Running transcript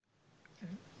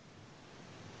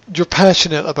you're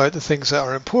passionate about the things that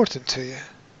are important to you.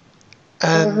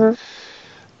 And Mhm.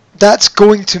 that's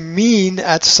going to mean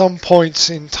at some points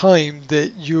in time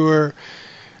that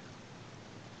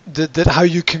that how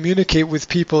you communicate with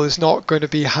people is not going to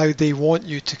be how they want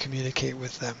you to communicate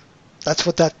with them. That's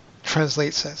what that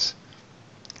translates as.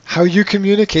 How you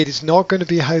communicate is not going to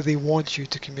be how they want you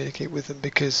to communicate with them,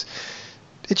 because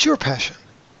it's your passion.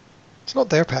 It's not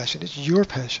their passion, it's your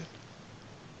passion.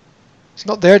 It's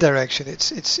not their direction,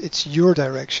 it's your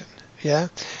direction. Yeah?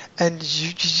 And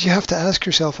you have to ask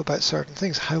yourself about certain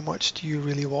things. How much do you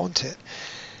really want it?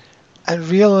 And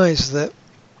realize that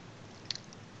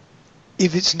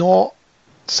if it's not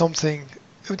something,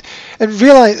 and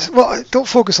realize, well, don't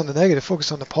focus on the negative,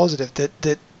 focus on the positive, that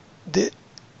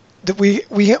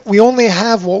we only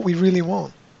have what we really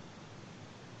want,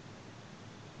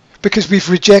 because we've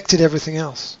rejected everything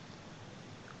else.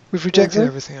 We've rejected Mhm.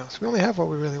 everything else. We only have what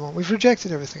we really want. We've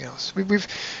rejected everything else.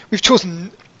 We've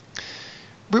chosen.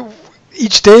 We,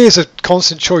 each day is a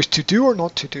constant choice to do or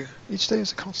not to do. Each day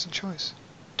is a constant choice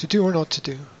to do or not to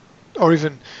do, or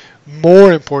even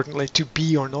more importantly, to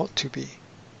be or not to be.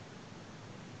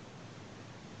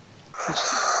 Each,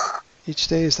 each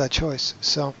day is that choice.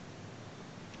 So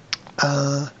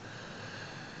uh,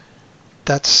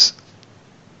 that's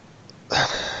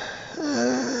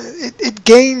it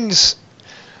gains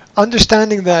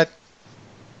understanding that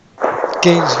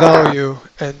gains value,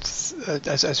 and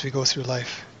as we go through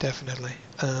life, definitely.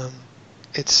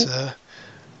 It's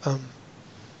um,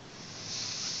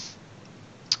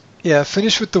 yeah.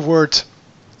 Finish with the word.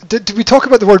 Did we talk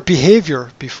about the word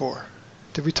behavior before?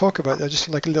 Did we talk about that? Just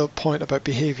like a little point about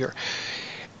behavior.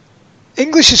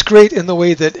 English is great in the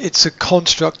way that it's a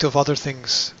construct of other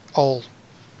things all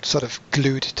sort of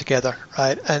glued together,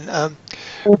 right? And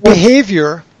Mhm.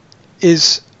 behavior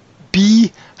is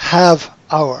be, have,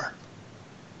 our.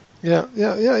 Yeah.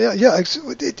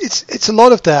 It's a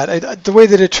lot of that. The way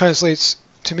that it translates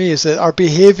to me is that our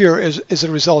behavior is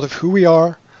a result of who we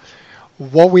are,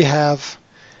 what we have,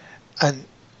 and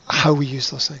how we use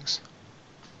those things.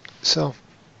 So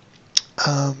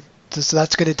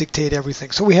that's going to dictate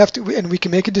everything. So we have to, and we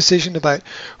can make a decision about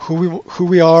who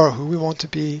we are, or who we want to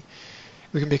be.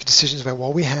 We can make decisions about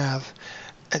what we have,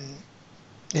 and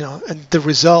and the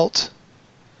result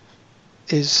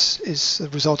is a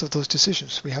result of those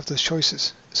decisions. We have those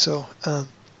choices. So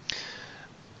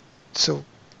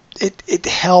it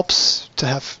helps to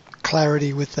have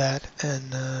clarity with that,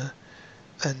 and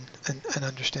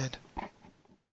understand.